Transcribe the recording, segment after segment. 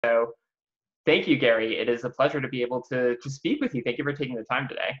So thank you, Gary. It is a pleasure to be able to speak with you. Thank you for taking the time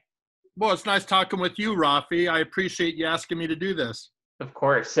today. Well, it's nice talking with you, Raffi. I appreciate you asking me to do this. Of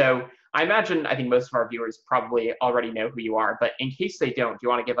course. So I think most of our viewers probably already know who you are, but in case they don't, do you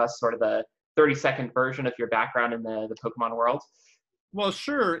want to give us sort of a 30-second version of your background in the Pokemon world? Well,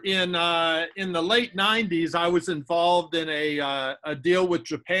 sure. In the late '90s, I was involved in a deal with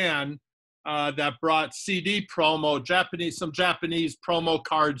Japan that brought CD promo, some Japanese promo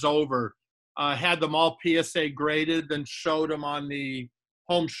cards over. Had them all PSA graded, then showed them on the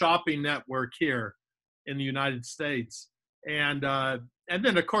home shopping network here in the United States. And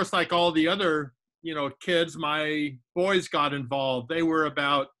then, of course, like all the other kids, my boys got involved. They were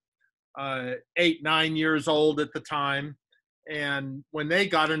about 8, 9 years old at the time, and when they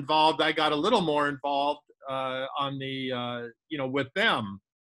got involved, I got a little more involved on the with them.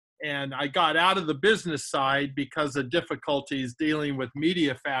 And I got out of the business side because of difficulties dealing with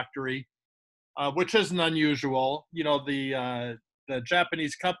Media Factory, which isn't unusual. The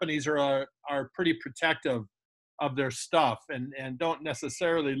Japanese companies are pretty protective of their stuff and don't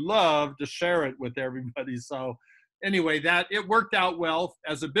necessarily love to share it with everybody. So anyway, that it worked out well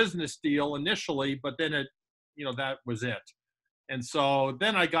as a business deal initially, but then that was it. And so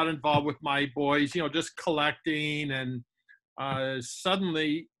then I got involved with my boys, just collecting, and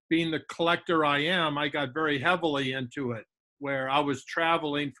suddenly, being the collector I am, I got very heavily into it, where I was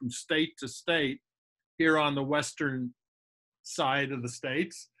traveling from state to state here on the western side of the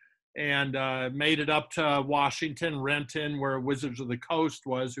states, and made it up to Washington, Renton, where Wizards of the Coast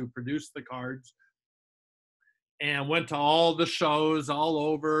was, who produced the cards, and went to all the shows all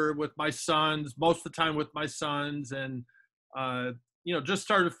over with my sons, most of the time with my sons, and just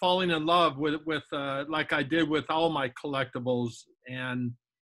started falling in love with like I did with all my collectibles. And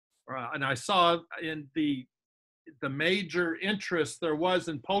I saw in the major interest there was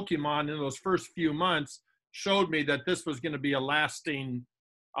in Pokemon in those first few months showed me that this was going to be a lasting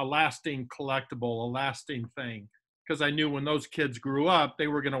collectible, a lasting thing, because I knew when those kids grew up, they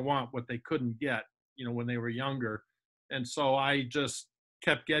were going to want what they couldn't get, when they were younger. And so I just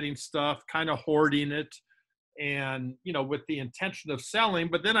kept getting stuff, kind of hoarding it, and, with the intention of selling,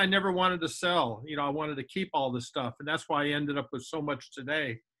 but then I never wanted to sell. I wanted to keep all the stuff. And that's why I ended up with so much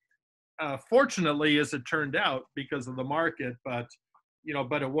today. Fortunately, as it turned out, because of the market, but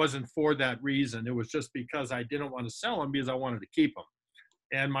it wasn't for that reason. It was just because I didn't want to sell them, because I wanted to keep them.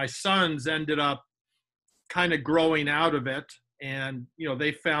 And my sons ended up kind of growing out of it, and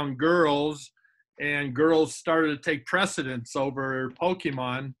they found girls, and girls started to take precedence over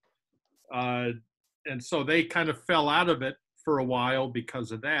Pokemon, and so they kind of fell out of it for a while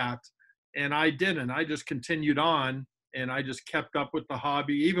because of that. And I didn't. I just continued on, and I just kept up with the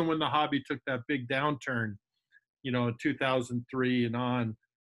hobby, even when the hobby took that big downturn, in 2003 and on.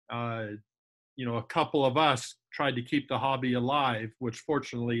 A couple of us tried to keep the hobby alive, which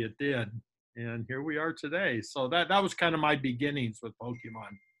fortunately it did. And here we are today. So that was kind of my beginnings with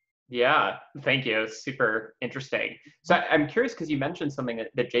Pokemon. Yeah, thank you. It's super interesting. So I'm curious because you mentioned something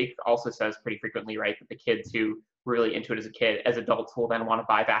that Jake also says pretty frequently, right? That the kids who were really into it as a kid, as adults, will then want to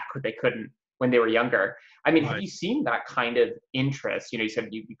buy back what they couldn't when they were younger. I mean, have Right. you seen that kind of interest? You said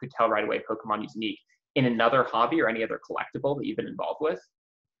you could tell right away Pokemon is unique in another hobby or any other collectible that you've been involved with?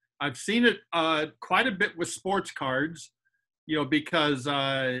 I've seen it quite a bit with sports cards, because,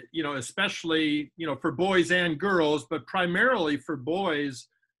 especially, for boys and girls, but primarily for boys,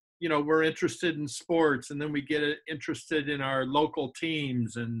 we're interested in sports, and then we get interested in our local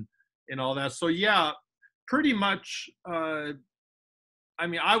teams and all that. So yeah, pretty much. I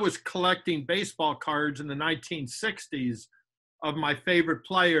was collecting baseball cards in the 1960s of my favorite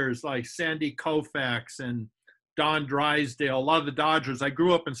players like Sandy Koufax and Don Drysdale, a lot of the Dodgers. I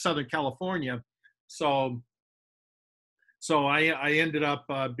grew up in Southern California, so I ended up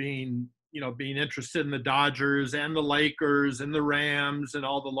being interested in the Dodgers and the Lakers and the Rams and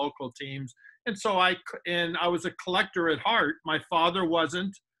all the local teams. And so I was a collector at heart. My father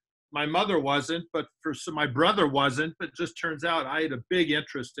wasn't, my mother wasn't, but my brother wasn't. But it just turns out I had a big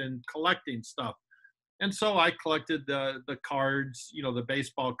interest in collecting stuff. And so I collected the cards, the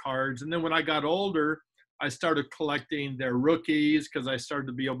baseball cards. And then when I got older, I started collecting their rookies because I started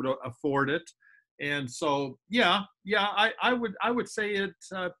to be able to afford it. And so, I would say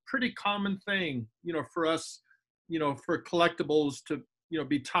it's a pretty common thing, for us, for collectibles to,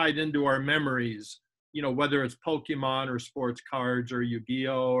 be tied into our memories, whether it's Pokemon or sports cards or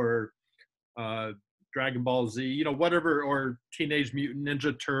Yu-Gi-Oh or Dragon Ball Z, whatever, or Teenage Mutant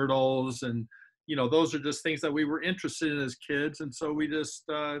Ninja Turtles. And, those are just things that we were interested in as kids. And so we just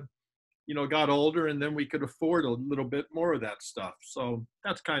got older, and then we could afford a little bit more of that stuff. So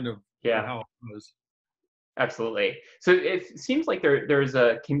that's kind of Yeah. how it was. Absolutely. So it seems like there's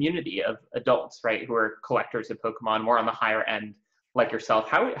a community of adults, right, who are collectors of Pokemon, more on the higher end, like yourself.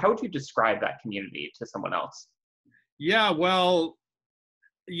 How would you describe that community to someone else? Yeah, well,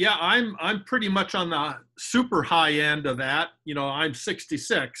 yeah, I'm pretty much on the super high end of that. I'm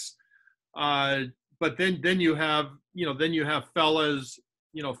 66. Uh, but then you have fellas,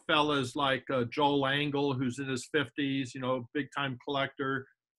 fellas like Joel Angle, who's in his 50s, big time collector.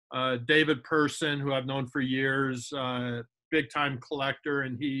 David Person, who I've known for years, big time collector,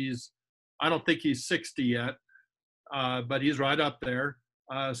 and I don't think he's 60 yet, but he's right up there.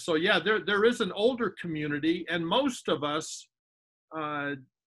 So yeah, there is an older community, and most of us, uh,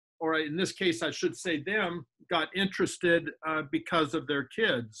 or in this case, I should say them, got interested because of their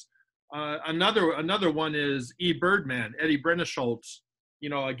kids. Another one is Birdman, Eddie Brenneschultz.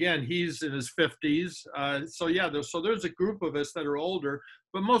 Again, he's in his 50s. So yeah, there's a group of us that are older,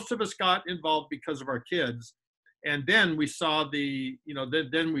 but most of us got involved because of our kids. And then we saw then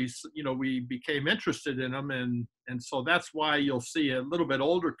we became interested in them, and so that's why you'll see a little bit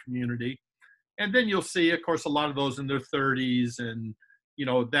older community, and then you'll see, of course, a lot of those in their 30s, and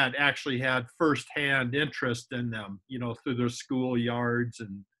that actually had firsthand interest in them, through their school yards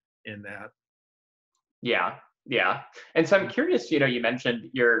and in that. Yeah, yeah. And so I'm curious, you mentioned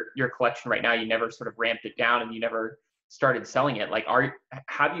your collection right now, you never sort of ramped it down and you never started selling it. Like,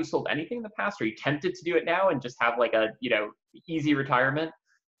 have you sold anything in the past? Are you tempted to do it now and just have like a, easy retirement?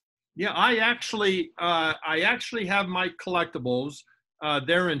 Yeah, I actually have my collectibles.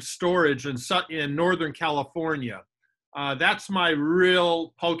 They're in storage in Northern California. That's my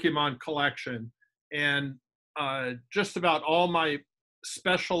real Pokemon collection, and just about all my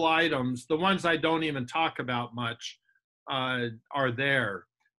special items, the ones I don't even talk about much, are there.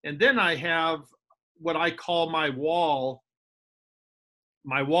 And then I have what I call my wall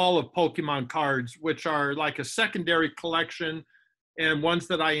of Pokemon cards, which are like a secondary collection, and ones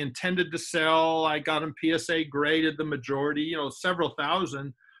that I intended to sell. I got them PSA graded, the majority, several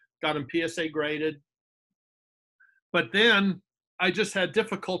thousand, got them PSA graded. But then I just had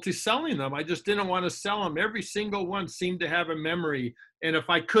difficulty selling them. I just didn't want to sell them. Every single one seemed to have a memory. And if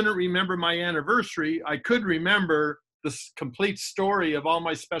I couldn't remember my anniversary, I could remember the complete story of all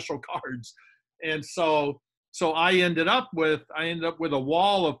my special cards. And so I ended up with a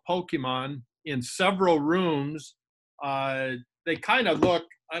wall of Pokemon in several rooms. They kind of look,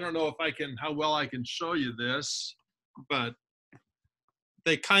 I don't know how well I can show you this, but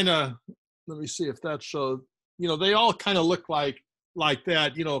they kind of, let me see if that shows, they all kind of look like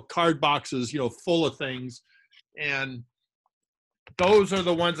that, card boxes, full of things. And those are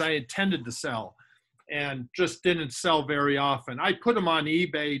the ones I intended to sell and just didn't sell very often. I put them on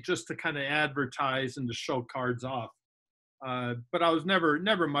eBay just to kind of advertise and to show cards off. But I was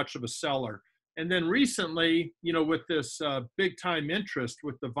never much of a seller. And then recently, with this big time interest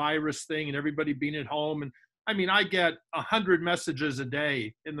with the virus thing and everybody being at home, and I mean, I get 100 messages a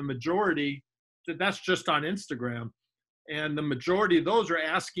day, and the majority, that's just on Instagram. And the majority of those are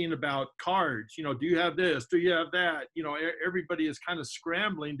asking about cards. Do you have this? Do you have that? Everybody is kind of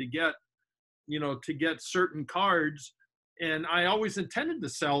scrambling to get certain cards. And I always intended to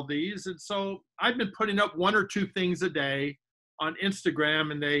sell these. And so I've been putting up one or two things a day on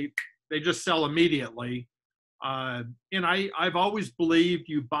Instagram, and they just sell immediately. And I've always believed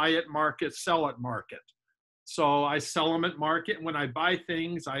you buy at market, sell at market. So I sell them at market. When I buy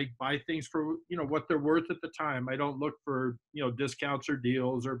things for, what they're worth at the time. I don't look for, discounts or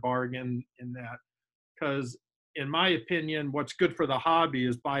deals or bargain in that. Because in my opinion, what's good for the hobby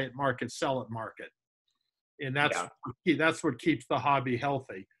is buy at market, sell at market. And that's what keeps the hobby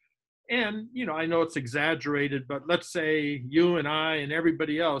healthy. And, I know it's exaggerated, but let's say you and I and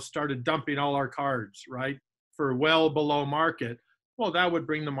everybody else started dumping all our cards, right, for well below market. Well, that would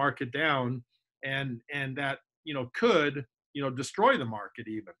bring the market down, and that, could, destroy the market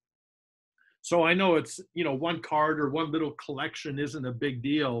even. So I know it's, one card or one little collection isn't a big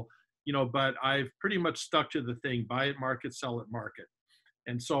deal, but I've pretty much stuck to the thing, buy at market, sell at market.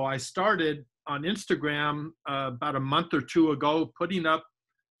 And so I started on Instagram about a month or two ago, putting up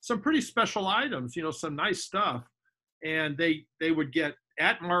some pretty special items, some nice stuff. And they would get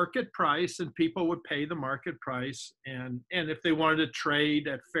at market price, and people would pay the market price. And if they wanted to trade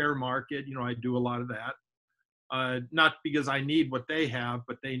at fair market, I do a lot of that. Not because I need what they have,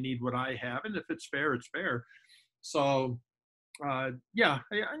 but they need what I have. And if it's fair, it's fair. So yeah,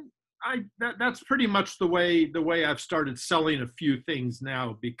 that's pretty much the way I've started selling a few things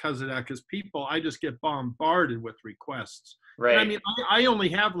now because of that. Because I just get bombarded with requests. Right. And I mean, I only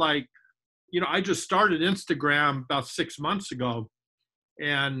have like I just started Instagram about 6 months ago,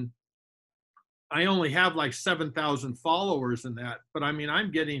 and I only have like 7,000 followers in that. But I mean,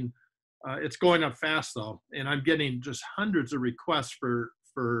 I'm getting, it's going up fast though, and I'm getting just hundreds of requests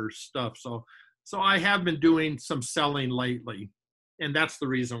for stuff. So I have been doing some selling lately, and that's the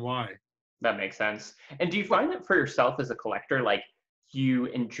reason why. That makes sense. And do you find that for yourself as a collector, like you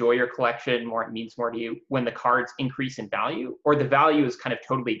enjoy your collection more, it means more to you when the cards increase in value, or the value is kind of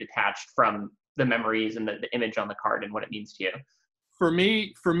totally detached from the memories and the image on the card and what it means to you? For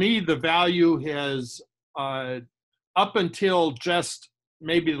me, the value has, up until just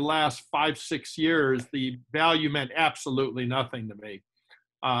maybe the last 5, 6 years, the value meant absolutely nothing to me.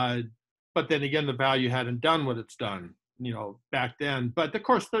 But then again, the value hadn't done what it's done, back then. But of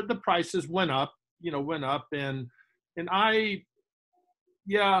course, the prices went up, and I,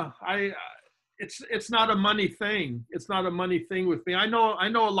 it's not a money thing. It's not a money thing with me. I know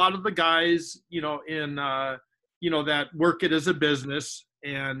a lot of the guys, that work it as a business,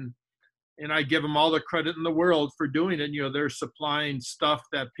 and I give them all the credit in the world for doing it. They're supplying stuff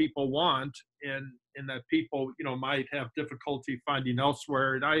that people want, and that people, might have difficulty finding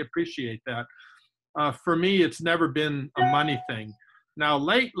elsewhere. And I appreciate that. For me, it's never been a money thing. Now,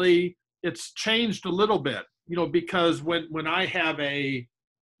 lately, it's changed a little bit, because when I have a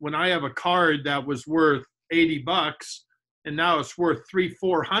card that was worth $80 and now it's worth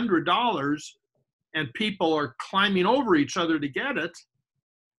 $300-400, and people are climbing over each other to get it,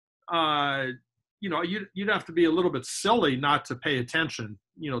 you'd have to be a little bit silly not to pay attention,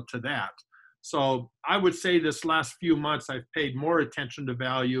 to that. So I would say this last few months, I've paid more attention to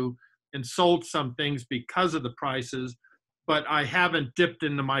value and sold some things because of the prices, but I haven't dipped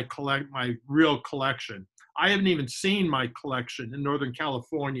into my real collection. I haven't even seen my collection in Northern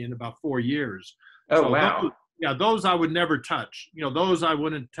California in about 4 years. Oh, So wow. those I would never touch. Those I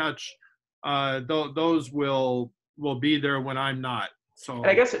wouldn't touch. Those will be there when I'm not. And I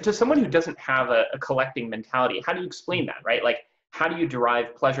So guess to someone who doesn't have a collecting mentality, how do you explain that, right? Like, how do you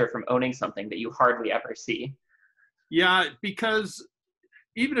derive pleasure from owning something that you hardly ever see? yeah, because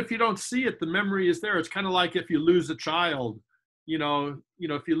even if you don't see it, the memory is there. It's kind of like if you lose a child.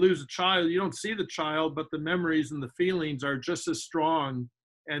 If you lose a child, you don't see the child, but the memories and the feelings are just as strong,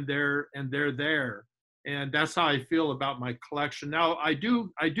 and they're there. And that's how I feel about my collection. Now, I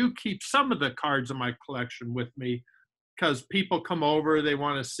do keep some of the cards in my collection with me, because people come over, they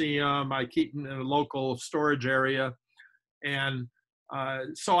want to see them. I keep them in a local storage area. And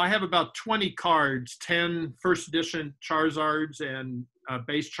so I have about 20 cards, 10 first edition Charizards and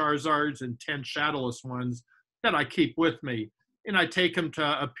base Charizards, and 10 shadowless ones that I keep with me. And I take them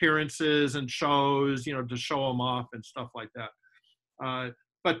to appearances and shows, to show them off and stuff like that.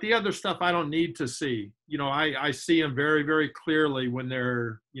 But the other stuff I don't need to see. I see them very, very clearly when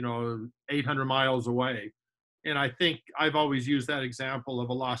they're, 800 miles away. And I think I've always used that example of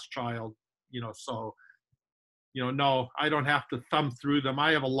a lost child, so, no, I don't have to thumb through them.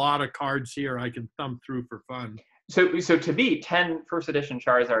 I have a lot of cards here I can thumb through for fun. So to me, 10 first edition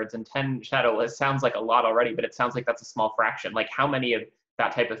Charizards and 10 Shadowless sounds like a lot already, but it sounds like that's a small fraction. Like, how many of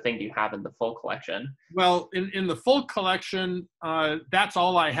that type of thing do you have in the full collection? Well, in the full collection, that's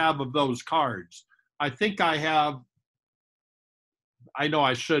all I have of those cards. I think I have, I know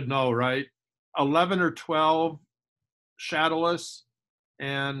I should know, right? 11 or 12 Shadowless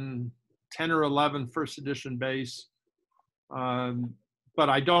and 10 or 11 first edition base. But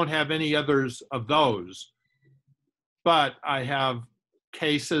I don't have any others of those. But I have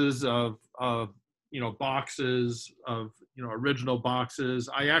cases of boxes of, original boxes.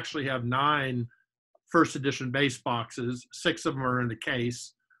 I actually have 9 first edition base boxes. 6 of them are in a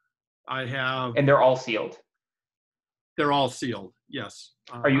case. And they're all sealed. They're all sealed, yes.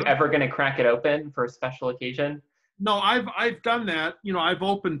 Are you ever going to crack it open for a special occasion? No, I've done that. I've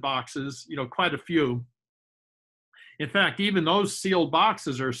opened boxes, quite a few. In fact, even those sealed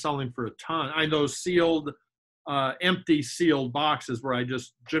boxes are selling for a ton. I know sealed, empty sealed boxes where I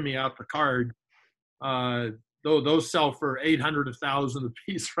just jimmy out the card. Those sell for 800, 1,000 a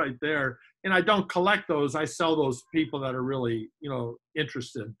piece right there. And I don't collect those. I sell those to people that are really,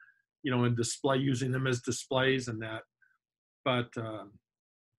 interested, in display, using them as displays and that. But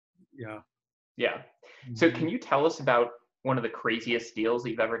yeah. Yeah. So can you tell us about one of the craziest deals that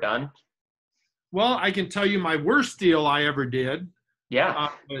you've ever done? Well, I can tell you my worst deal I ever did. Yeah.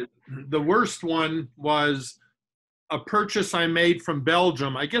 The worst one was a purchase I made from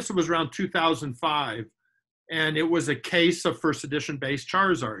Belgium. I guess it was around 2005. And it was a case of first edition base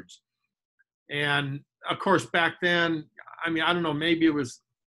Charizards. And of course, back then, I don't know, maybe it was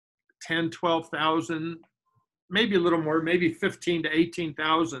 10, 12,000, maybe a little more, maybe 15 to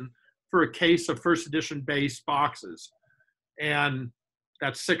 18,000 for a case of first edition base boxes. And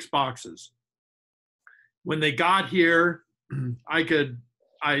that's 6 boxes. When they got here,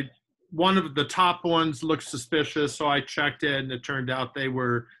 one of the top ones looked suspicious, so I checked it, and it turned out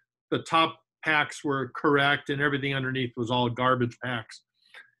the top packs were correct, and everything underneath was all garbage packs.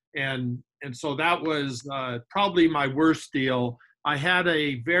 And so that was probably my worst deal. I had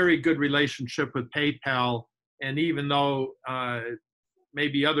a very good relationship with PayPal, and even though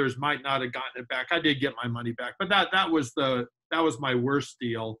maybe others might not have gotten it back, I did get my money back. But that was my worst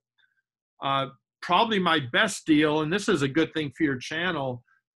deal. Probably my best deal, and this is a good thing for your channel,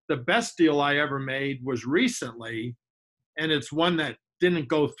 the best deal I ever made was recently, and it's one that didn't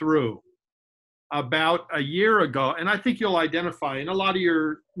go through. About a year ago, and I think you'll identify, and a lot of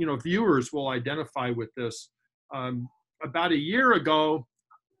your viewers will identify with this. About a year ago,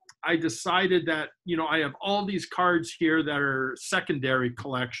 I decided that I have all these cards here that are secondary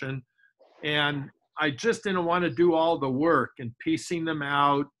collection, and I just didn't want to do all the work and piecing them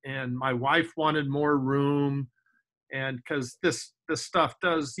out, and my wife wanted more room, and because this stuff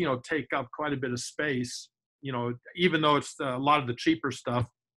does take up quite a bit of space, even though it's a lot of the cheaper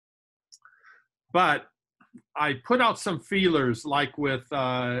stuff. But I put out some feelers, like with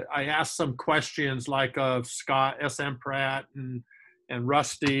I asked some questions like of Scott S.M. Pratt and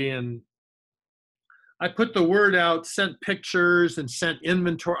Rusty, and I put the word out, sent pictures, and sent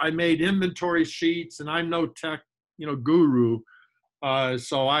inventory. I made inventory sheets, and I'm no tech guru,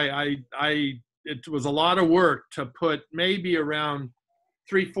 so it was a lot of work to put maybe around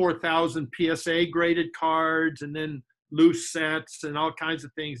 3,000-4,000 PSA graded cards, and then loose sets and all kinds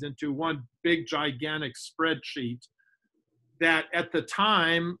of things into one big gigantic spreadsheet that at the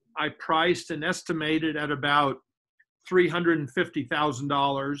time I priced and estimated at about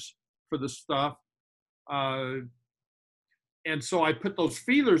 $350,000 for the stuff. And so I put those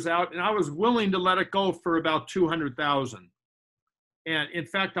feelers out, and I was willing to let it go for about $200,000. And in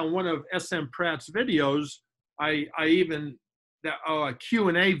fact, on one of SM Pratt's videos, I even, a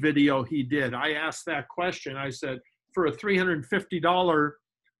Q&A video he did, I asked that question. I said, for a $350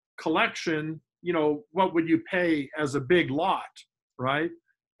 collection, what would you pay as a big lot, right?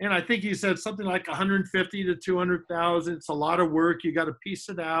 And I think he said something like 150 to 200,000. It's a lot of work. You got to piece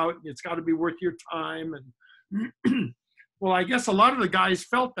it out. It's got to be worth your time. And well, I guess a lot of the guys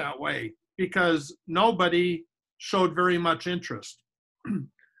felt that way because nobody showed very much interest.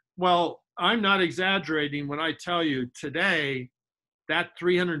 Well, I'm not exaggerating when I tell you today that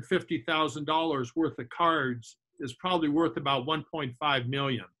 $350,000 worth of cards is probably worth about 1.5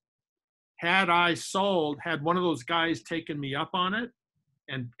 million. Had one of those guys taken me up on it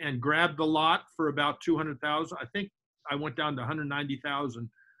and grabbed the lot for about 200,000, I think I went down to 190,000.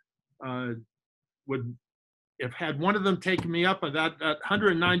 Had one of them taken me up on that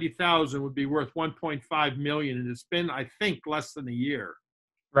 190,000 would be worth 1.5 million, and it's been, I think, less than a year.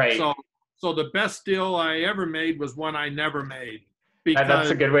 Right. So the best deal I ever made was one I never made. Because,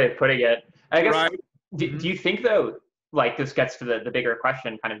 that's a good way of putting it. I guess. Right? Do you think, though, like this gets to the bigger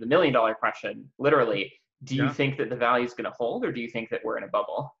question, kind of the $1 million question, literally, do you think that the value is going to hold, or do you think that we're in a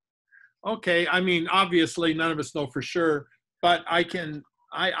bubble? Okay. I mean, obviously none of us know for sure, but I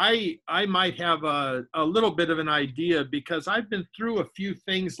might have a little bit of an idea because I've been through a few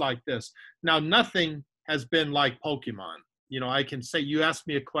things like this. Now, nothing has been like Pokemon. I can say, you asked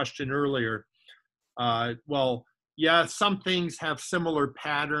me a question earlier. Well, yeah, some things have similar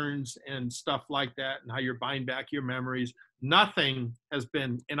patterns and stuff like that, and how you're buying back your memories. Nothing has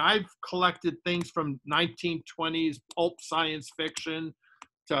been, and I've collected things from 1920s pulp science fiction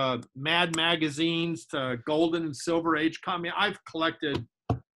to Mad magazines to Golden and Silver Age comics. I've collected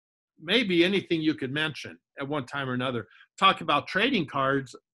maybe anything you could mention at one time or another. Talk about trading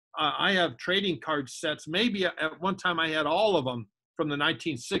cards. I have trading card sets. Maybe at one time I had all of them from the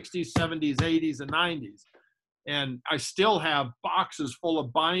 1960s, 70s, 80s, and 90s. And I still have boxes full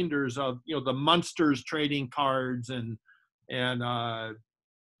of binders of, the Munsters trading cards and the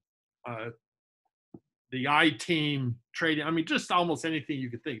I-Team trading. I mean, just almost anything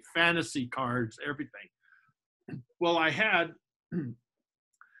you could think. Fantasy cards, everything. Well, I had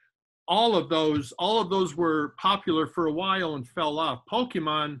all of those were popular for a while and fell off.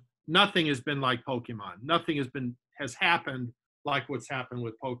 Pokemon, nothing has been like Pokemon. Nothing has happened like what's happened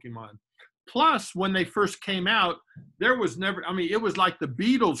with Pokemon. Plus, when they first came out, there was never, it was like the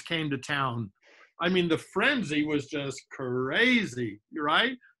Beatles came to town. The frenzy was just crazy,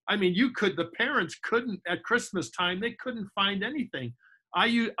 right? The parents couldn't, at Christmas time, they couldn't find anything.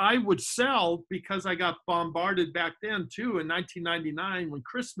 I would sell, because I got bombarded back then too in 1999 when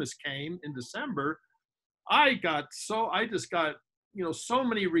Christmas came in December. I just got so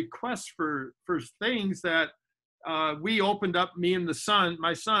many requests for things that we opened up, me and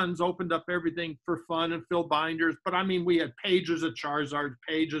my sons opened up everything for fun and fill binders. But I mean, we had pages of Charizards,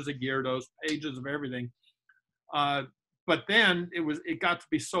 pages of Gyarados, pages of everything. But then it got to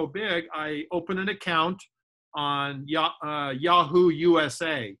be so big, I opened an account on Yahoo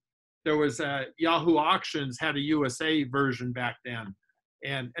USA. There was Yahoo Auctions had a USA version back then.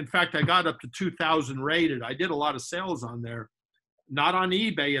 And in fact, I got up to 2,000 rated. I did a lot of sales on there, not on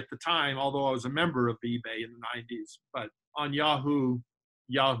eBay at the time, although I was a member of eBay in the 90s, but on Yahoo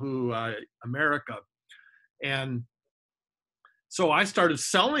America. And so I started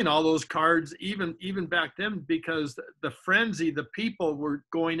selling all those cards even back then, because the frenzy, the people were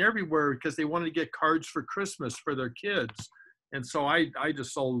going everywhere because they wanted to get cards for Christmas for their kids. And so I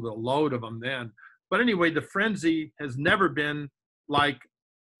just sold a load of them then. But anyway, the frenzy has never been like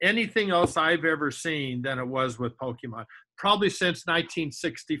anything else I've ever seen than it was with Pokemon. Probably since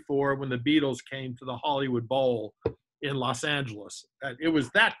 1964, when the Beatles came to the Hollywood Bowl in Los Angeles. It was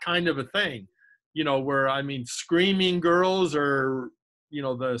that kind of a thing. Where, I mean, screaming girls or,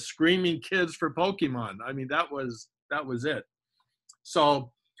 the screaming kids for Pokemon. I mean, that was it.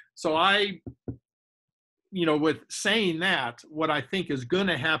 So I, with saying that, what I think is going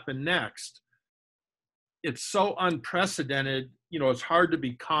to happen next, it's so unprecedented, it's hard to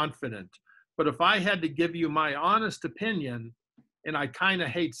be confident. But if I had to give you my honest opinion, and I kind of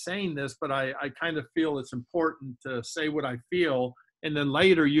hate saying this, but I kind of feel it's important to say what I feel, and then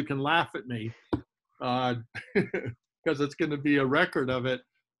later you can laugh at me. Because it's going to be a record of it.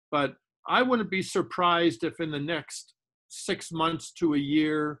 But I wouldn't be surprised if in the next 6 months to a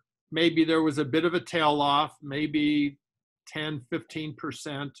year, maybe there was a bit of a tail off, maybe 10,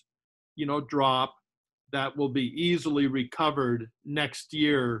 15%, drop that will be easily recovered next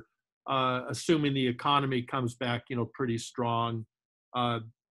year, assuming the economy comes back, pretty strong.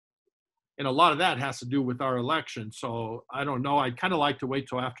 And a lot of that has to do with our election. So I don't know. I'd kind of like to wait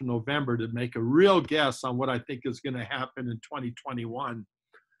till after November to make a real guess on what I think is going to happen in 2021.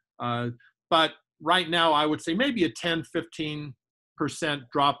 But right now, I would say maybe a 10, 15%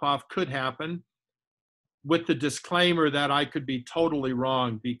 drop off could happen, with the disclaimer that I could be totally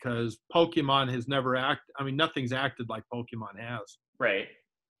wrong, because Pokemon has never nothing's acted like Pokemon has. Right.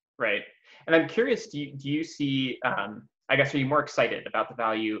 And I'm curious, do you see, I guess, are you more excited about the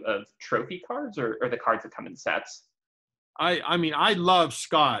value of trophy cards or the cards that come in sets? I mean, I love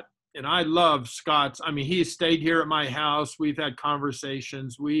Scott, and I love Scott's. I mean, he stayed here at my house. We've had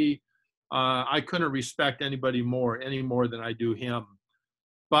conversations. I couldn't respect anybody any more than I do him.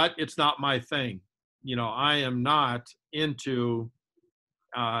 But it's not my thing. I am not into,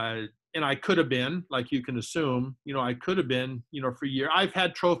 and I could have been, like you can assume, I could have been, for years. I've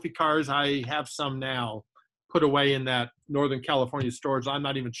had trophy cards. I have some now put away in that Northern California storage. I'm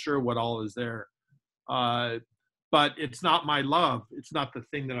not even sure what all is there. But it's not my love. It's not the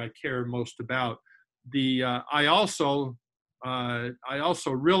thing that I care most about. I also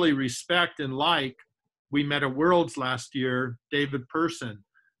really respect and like, we met at Worlds last year, David Person.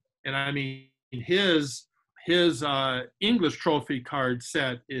 And I mean, his English trophy card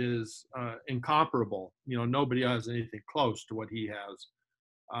set is incomparable. Nobody has anything close to what he has.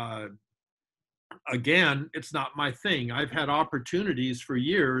 Again, it's not my thing. I've had opportunities for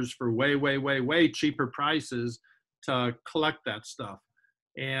years for way cheaper prices to collect that stuff,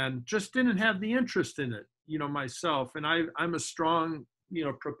 and just didn't have the interest in it, myself. And I'm a strong,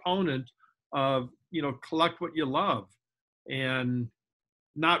 proponent of, collect what you love, and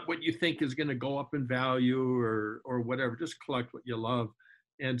not what you think is going to go up in value or whatever. Just collect what you love.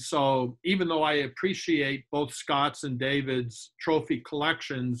 And so, even though I appreciate both Scott's and David's trophy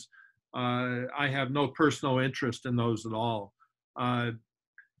collections, I have no personal interest in those at all.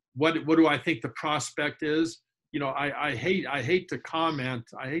 What do I think the prospect is? I hate to comment.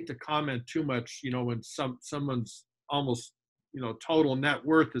 I hate to comment too much. When someone's almost, total net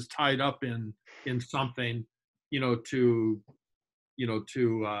worth is tied up in something, to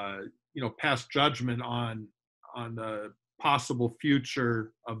pass judgment on the possible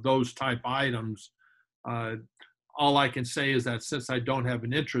future of those type items. All I can say is that since I don't have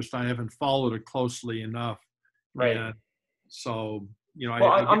an interest, I haven't followed it closely enough. Right. And so,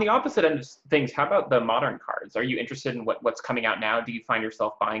 well, on the opposite end of things, how about the modern cards? Are you interested in what's coming out now? Do you find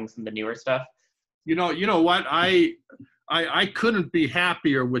yourself buying some of the newer stuff? You know what? I couldn't be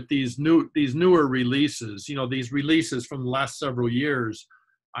happier with these newer releases. These releases from the last several years.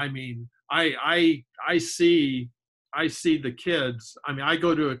 I mean, I see the kids. I mean, I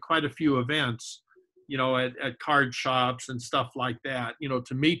go to quite a few events, at card shops and stuff like that,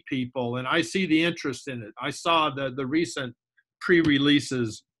 to meet people, and I see the interest in it. I saw the recent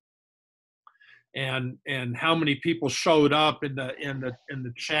pre-releases and how many people showed up in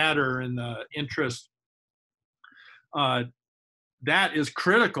the chatter and the interest, that is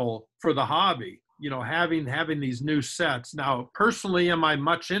critical for the hobby. Having these new sets. Now, personally, am I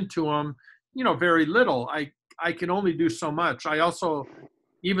much into them? Very little. I can only do so much. I also,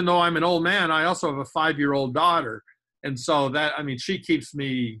 even though I'm an old man, I also have a 5-year-old daughter. And so she keeps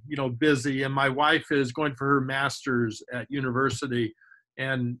me, busy. And my wife is going for her master's at university.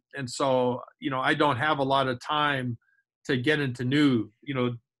 And so, I don't have a lot of time to get into new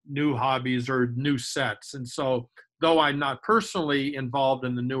hobbies or new sets. And so, though I'm not personally involved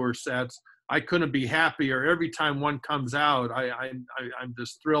in the newer sets, I couldn't be happier. Every time one comes out, I'm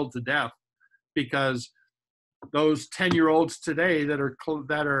just thrilled to death, because those 10-year-olds today that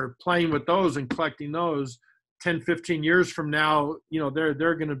are playing with those and collecting those 10, 15 years from now,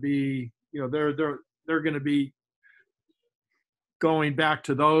 they're going to be, they're going to be going back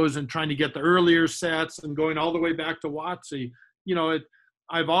to those and trying to get the earlier sets and going all the way back to WotC.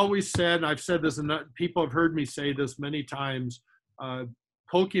 I've always said, and I've said this, and people have heard me say this many times,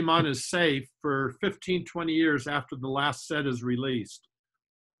 Pokemon is safe for 15, 20 years after the last set is released.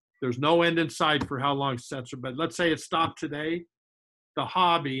 There's no end in sight for how long sets are, but let's say it stopped today, the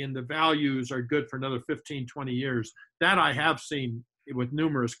hobby and the values are good for another 15, 20 years. That I have seen with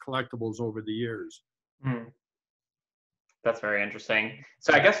numerous collectibles over the years. Mm. That's very interesting.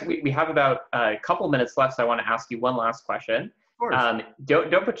 So I guess we have about a couple minutes left, so I want to ask you one last question. Of course.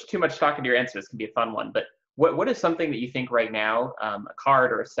 Don't put too much stock into your answer. This can be a fun one, but what is something that you think right now, a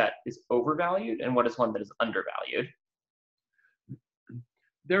card or a set, is overvalued, and what is one that is undervalued?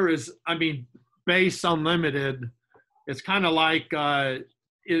 There is, base unlimited. It's kind of like,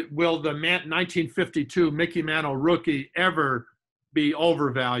 will the 1952 Mickey Mantle rookie ever be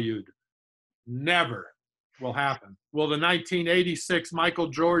overvalued? Never will happen. Will the 1986 Michael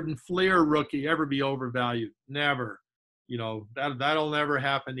Jordan Fleer rookie ever be overvalued? Never. That'll never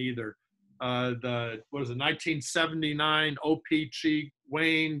happen either. The 1979 OPC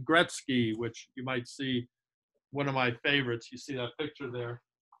Wayne Gretzky, which you might see, one of my favorites. You see that picture there,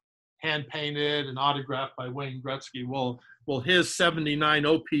 hand painted and autographed by Wayne Gretzky. Will his 79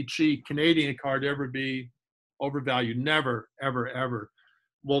 OPC Canadian card ever be overvalued? Never, ever, ever.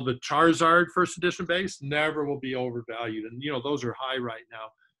 Will the Charizard first edition base? Never will be overvalued. And those are high right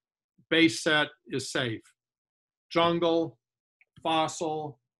now. Base set is safe. Jungle,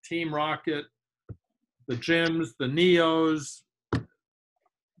 Fossil, Team Rocket, the Gyms, the Neos,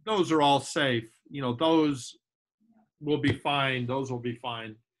 those are all safe. Those will be fine. Those will be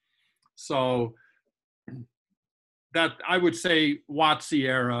fine. So that, I would say, WotC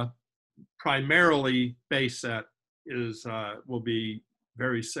era, primarily base set, will be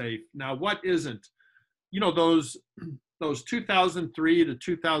very safe. Now, what isn't? Those 2003 to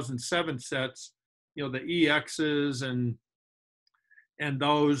 2007 sets, the EXs and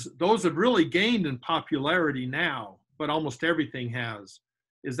those have really gained in popularity now, but almost everything has.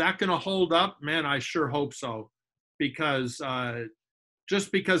 Is that going to hold up? Man, I sure hope so, because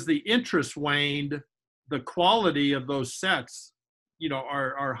just because the interest waned, the quality of those sets,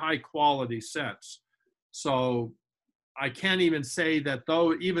 are high quality sets. So I can't even say that,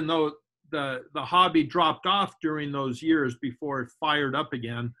 even though the hobby dropped off during those years before it fired up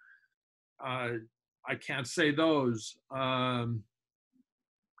again, I can't say those.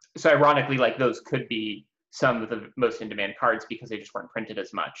 So ironically, those could be some of the most in-demand cards because they just weren't printed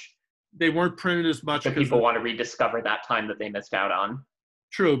as much. They weren't printed as much. So people want to rediscover that time that they missed out on.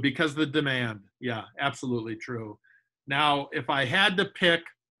 True, because the demand. Yeah, absolutely true. Now, if I had to pick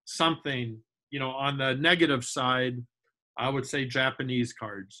something, on the negative side, I would say Japanese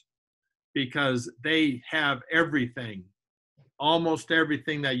cards, because they have everything, almost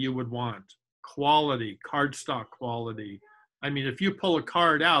everything that you would want. Quality, cardstock quality. If you pull a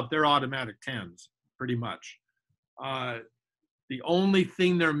card out, they're automatic 10s, pretty much. The only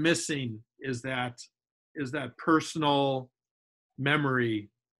thing they're missing is that personal memory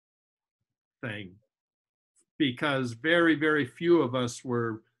thing, because very, very few of us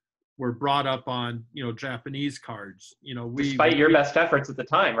were brought up on Japanese cards. Despite your best efforts at the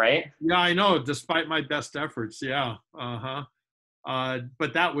time, right? Yeah, I know. Despite my best efforts, yeah.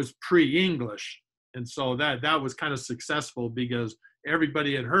 But that was pre-English. And so that was kind of successful because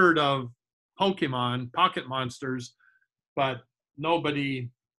everybody had heard of Pokemon, Pocket Monsters, but nobody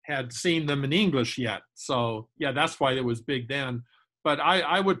had seen them in English yet. So yeah, that's why it was big then. But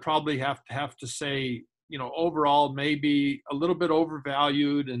I would probably have to say, overall, maybe a little bit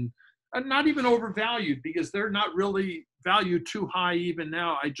overvalued, and not even overvalued, because they're not really valued too high even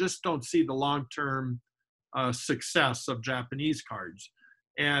now. I just don't see the long-term success of Japanese cards.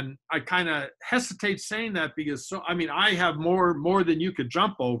 And I kind of hesitate saying that because, I have more than you could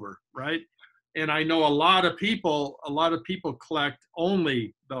jump over, right? And I know a lot of people collect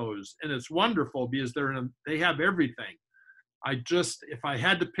only those, and it's wonderful because they have everything. If I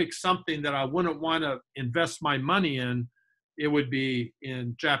had to pick something that I wouldn't want to invest my money in, it would be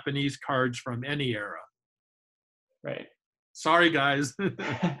in Japanese cards from any era. Right. Sorry, guys. No,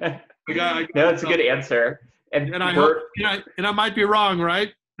 it's a good answer. And I might be wrong,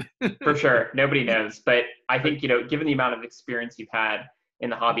 right? For sure. Nobody knows. But I think, given the amount of experience you've had in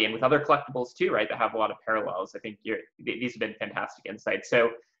the hobby and with other collectibles too, right, that have a lot of parallels, I think these have been fantastic insights.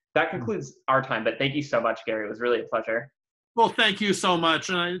 So that concludes our time. But thank you so much, Gary. It was really a pleasure. Well, thank you so much.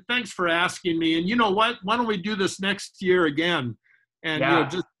 And thanks for asking me. And you know what? Why don't we do this next year again? And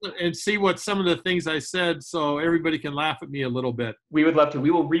and see what some of the things I said, so everybody can laugh at me a little bit. We would love to.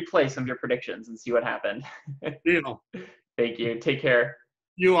 We will replay some of your predictions and see what happened. Deal. Thank you. Take care.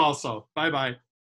 You also. Bye-bye.